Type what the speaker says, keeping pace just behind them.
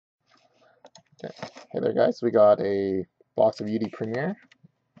Okay. Hey there, guys. We got a box of UD Premier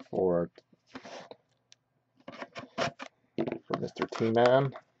for Mr.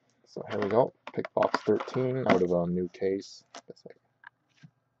 T-Man. So here we go. Pick box 13 out of a new case.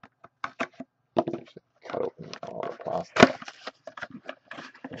 Cut open all the plastic.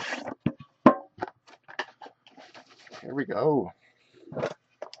 Here we go.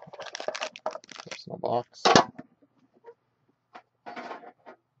 Personal box.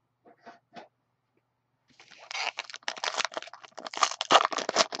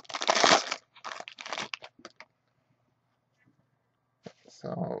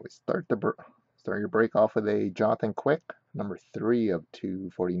 So we start your break off with a Jonathan Quick, number 3 of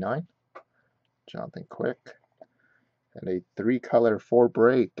 249. Jonathan Quick. And a 3-color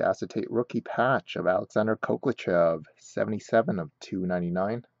 4-break acetate rookie patch of Alexander Koklachev, 77 of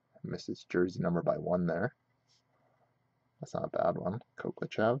 299. Misses jersey number by 1 there. That's not a bad one.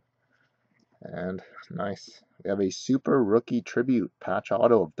 Koklachev. And nice. We have a super rookie tribute patch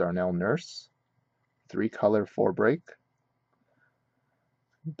auto of Darnell Nurse. 3-color 4-break.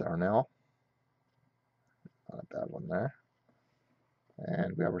 Darnell. Not a bad one there.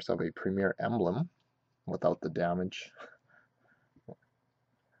 And we have ourselves a premier emblem without the damage.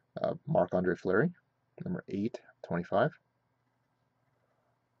 Marc-Andre Fleury, number 8, 25.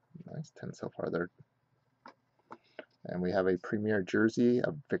 Nice, 10 so far there. And we have a premier jersey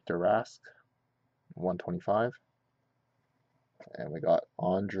of Victor Rask, 125. And we got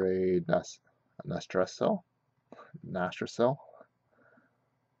Andre Nastracel.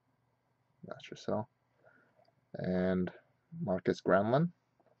 And Marcus Granlund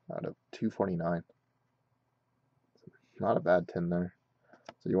out of 249. Not a bad tin there.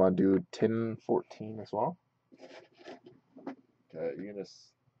 So you want to do tin 14 as well? Okay, you're gonna.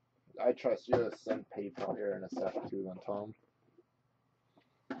 I trust you to send PayPal here in a sec too, then Tom.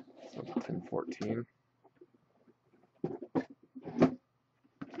 So tin 14.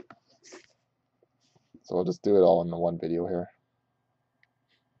 So I'll just do it all in the one video here.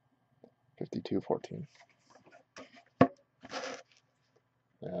 5214.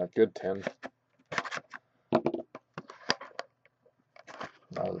 Yeah, good tin.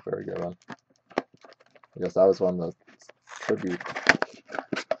 That was a very good one. I guess that was one of the tribute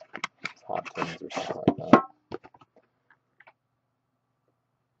hot tins or something like that.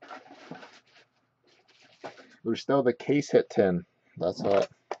 There's still the case hit tin. That's what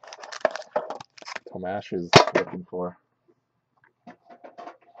Tomash is looking for.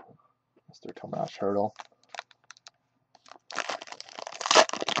 Mr. Tomash Hurdle.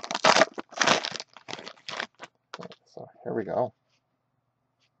 So here we go.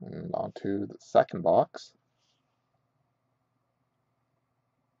 And on to the second box.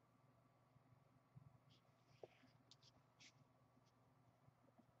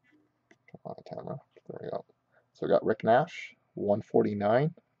 On the camera. There we go. So we got Rick Nash,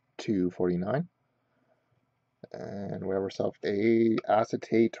 149, 249. And we have ourselves a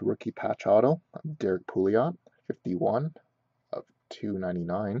acetate rookie patch auto of Derek Pouliot, 51 of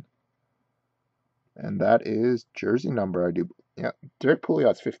 299. And that is jersey number, I do. Yeah, Derek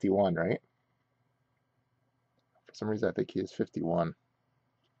Pouliot's 51, right? For some reason, I think he is 51.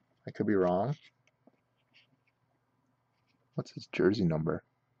 I could be wrong. What's his jersey number?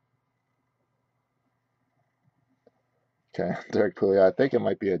 Okay, Derek Pouliot. I think it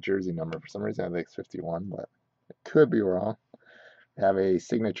might be a jersey number. For some reason, I think it's 51, but I could be wrong. We have a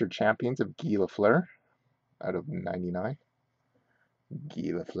signature champions of Guy Lafleur out of 99.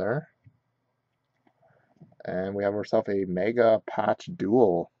 Guy Lafleur. And we have ourselves a mega patch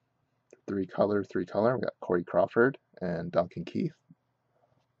duel. 3-color. We got Corey Crawford and Duncan Keith.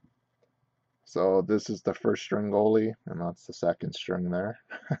 So this is the first string goalie, and that's the second string there.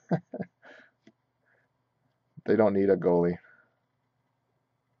 They don't need a goalie.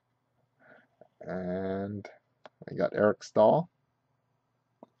 And we got Eric Stahl,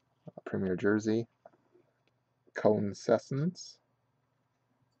 premier jersey. Cone Sessons.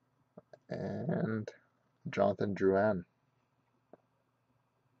 And Jonathan Drouin.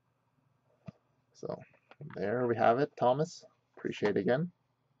 So there we have it, Thomas. Appreciate it again.